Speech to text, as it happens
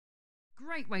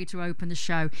Great way to open the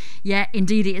show. Yeah,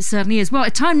 indeed it certainly is. Well,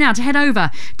 it's time now to head over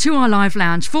to our live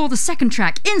lounge for the second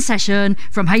track in session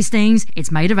from Hastings.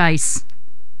 It's Maid of Ace.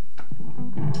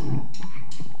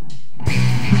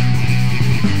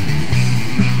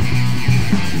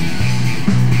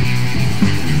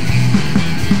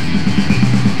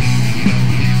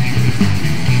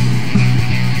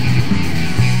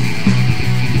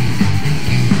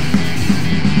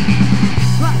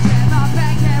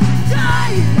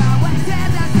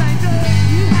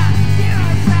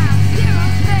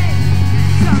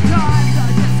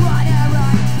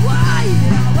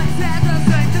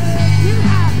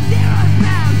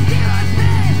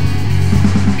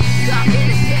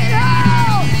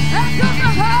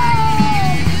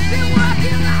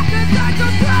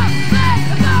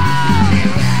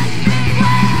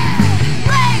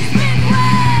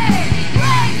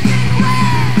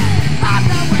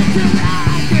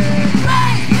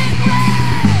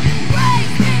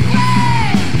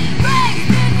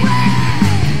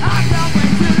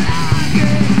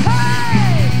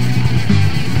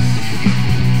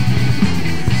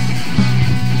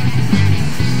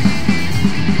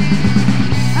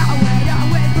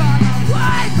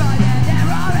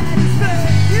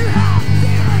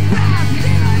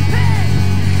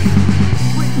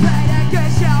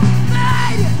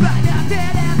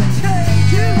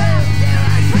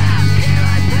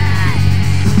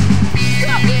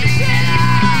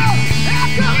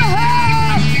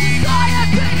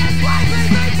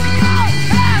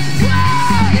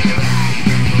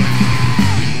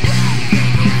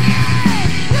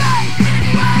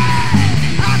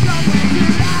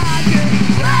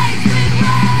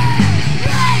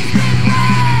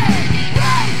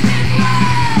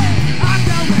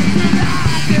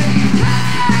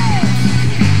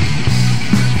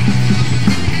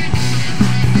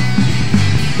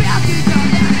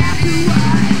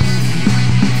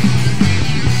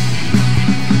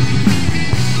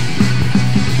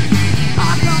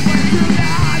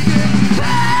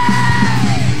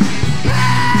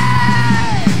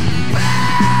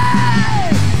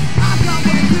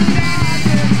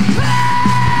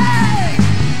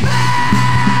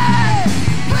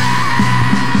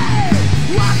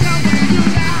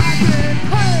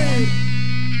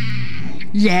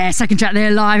 Yeah, second track there,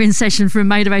 live in session from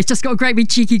Maid of Ace. Just got a great big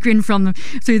cheeky grin from them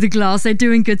through the glass. They're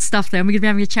doing good stuff there. And we're going to be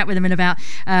having a chat with them in about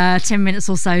 10 minutes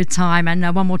or so time. And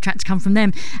one more track to come from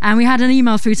them. And we had an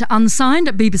email through to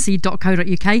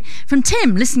unsigned@bbc.co.uk from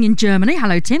Tim, listening in Germany.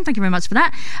 Hello, Tim. Thank you very much for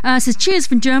that. Says, cheers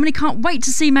from Germany. Can't wait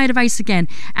to see Maid of Ace again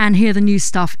and hear the new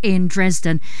stuff in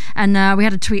Dresden. And we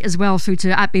had a tweet as well through to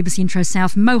 @BBC Intro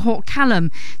South. Mohawk Callum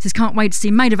says, can't wait to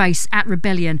see Maid of Ace at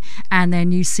Rebellion and their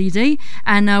new CD.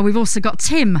 And we've also got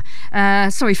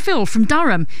Phil from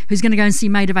Durham, who's going to go and see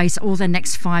Maid of Ace at all their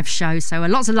next 5 shows. So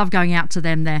lots of love going out to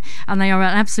them there. And they are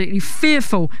an absolutely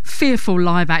fearful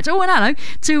live act. Oh, and hello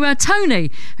to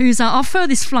Tony, who's our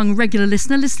furthest flung regular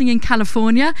listener, listening in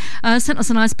California. Sent us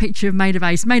a nice picture of Maid of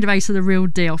Ace. Maid of Ace are the real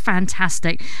deal.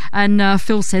 Fantastic. And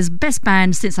Phil says, best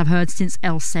band since I've heard since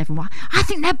L7. Well, I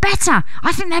think they're better.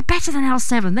 I think they're better than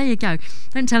L7. There you go.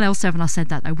 Don't tell L7 I said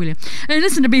that though, will you?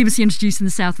 Listen to BBC Introducing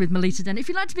the South with Melita Den. If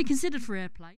you'd like to be considered for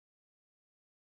airplay.